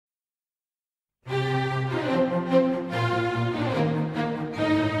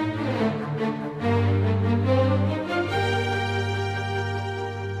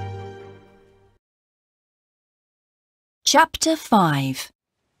Chapter 5.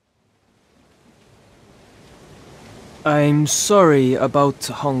 I'm sorry about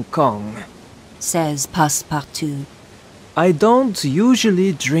Hong Kong, says Passepartout. I don't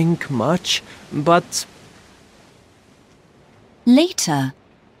usually drink much, but... Later,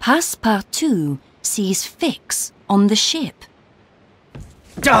 Passepartout sees Fix on the ship.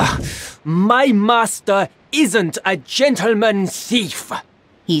 My master isn't a gentleman thief,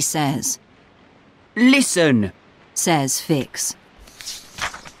 he says. Listen, says Fix.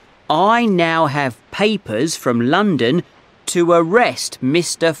 I now have papers from London to arrest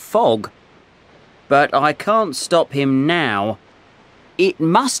Mr. Fogg. But I can't stop him now. It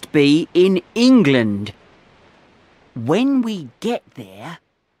must be in England. When we get there...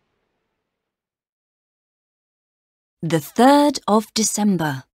 The 3rd of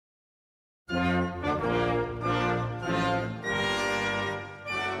December.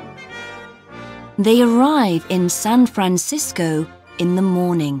 They arrive in San Francisco in the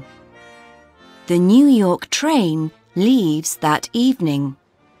morning. The New York train leaves that evening.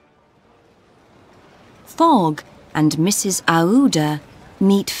 Fogg and Mrs. Aouda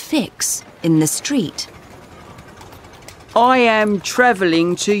meet Fix in the street. I am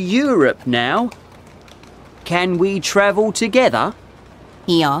travelling to Europe now. Can we travel together?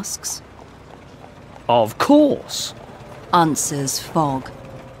 He asks. Of course, answers Fogg.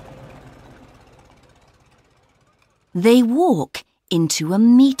 They walk into a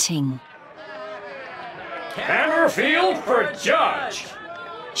meeting. Hammerfield for judge!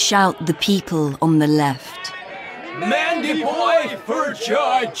 Shout the people on the left. Mandy boy for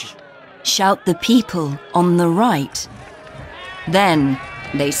judge! Shout the people on the right. Then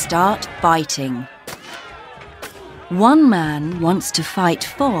they start fighting. One man wants to fight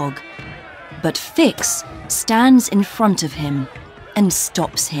Fogg, but Fix stands in front of him and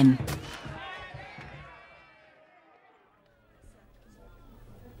stops him.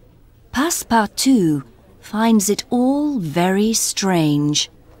 Passepartout finds it all very strange.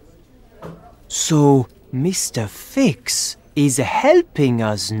 So Mr. Fix is helping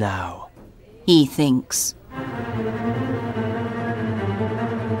us now, he thinks.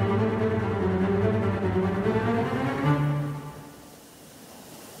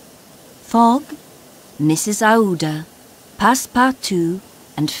 Fogg, Mrs. Aouda, Passepartout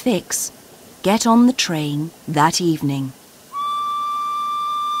and Fix get on the train that evening.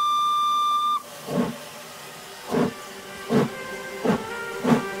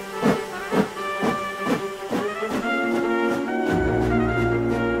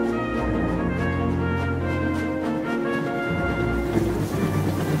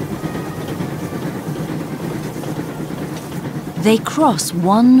 They cross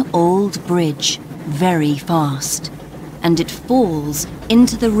one old bridge very fast, and it falls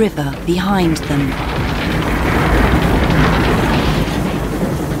into the river behind them.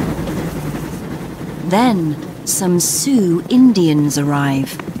 Then some Sioux Indians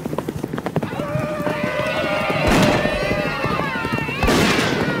arrive.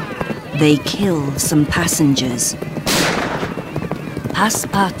 They kill some passengers.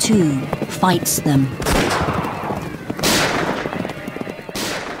 Passepartout fights them.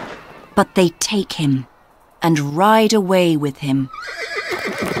 But they take him and ride away with him.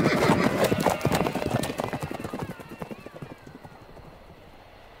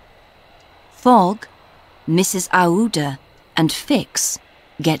 Fogg, Mrs. Aouda and Fix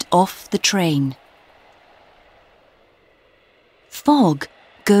get off the train. Fogg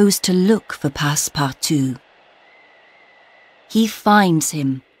goes to look for Passepartout. He finds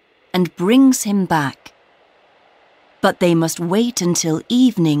him and brings him back. But they must wait until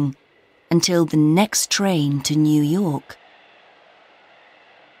evening, until the next train to New York.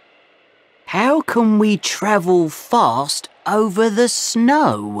 How can we travel fast over the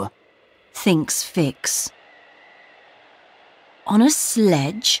snow? Thinks Fix. On a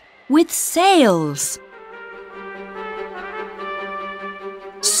sledge with sails.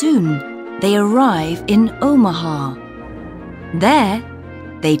 Soon they arrive in Omaha. There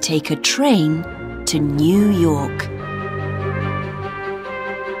they take a train to New York.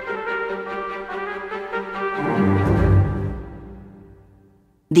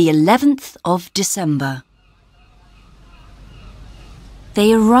 The 11th of December.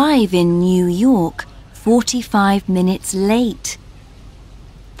 They arrive in New York 45 minutes late.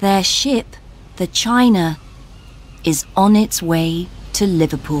 Their ship, the China, is on its way to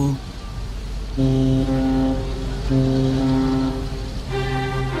Liverpool.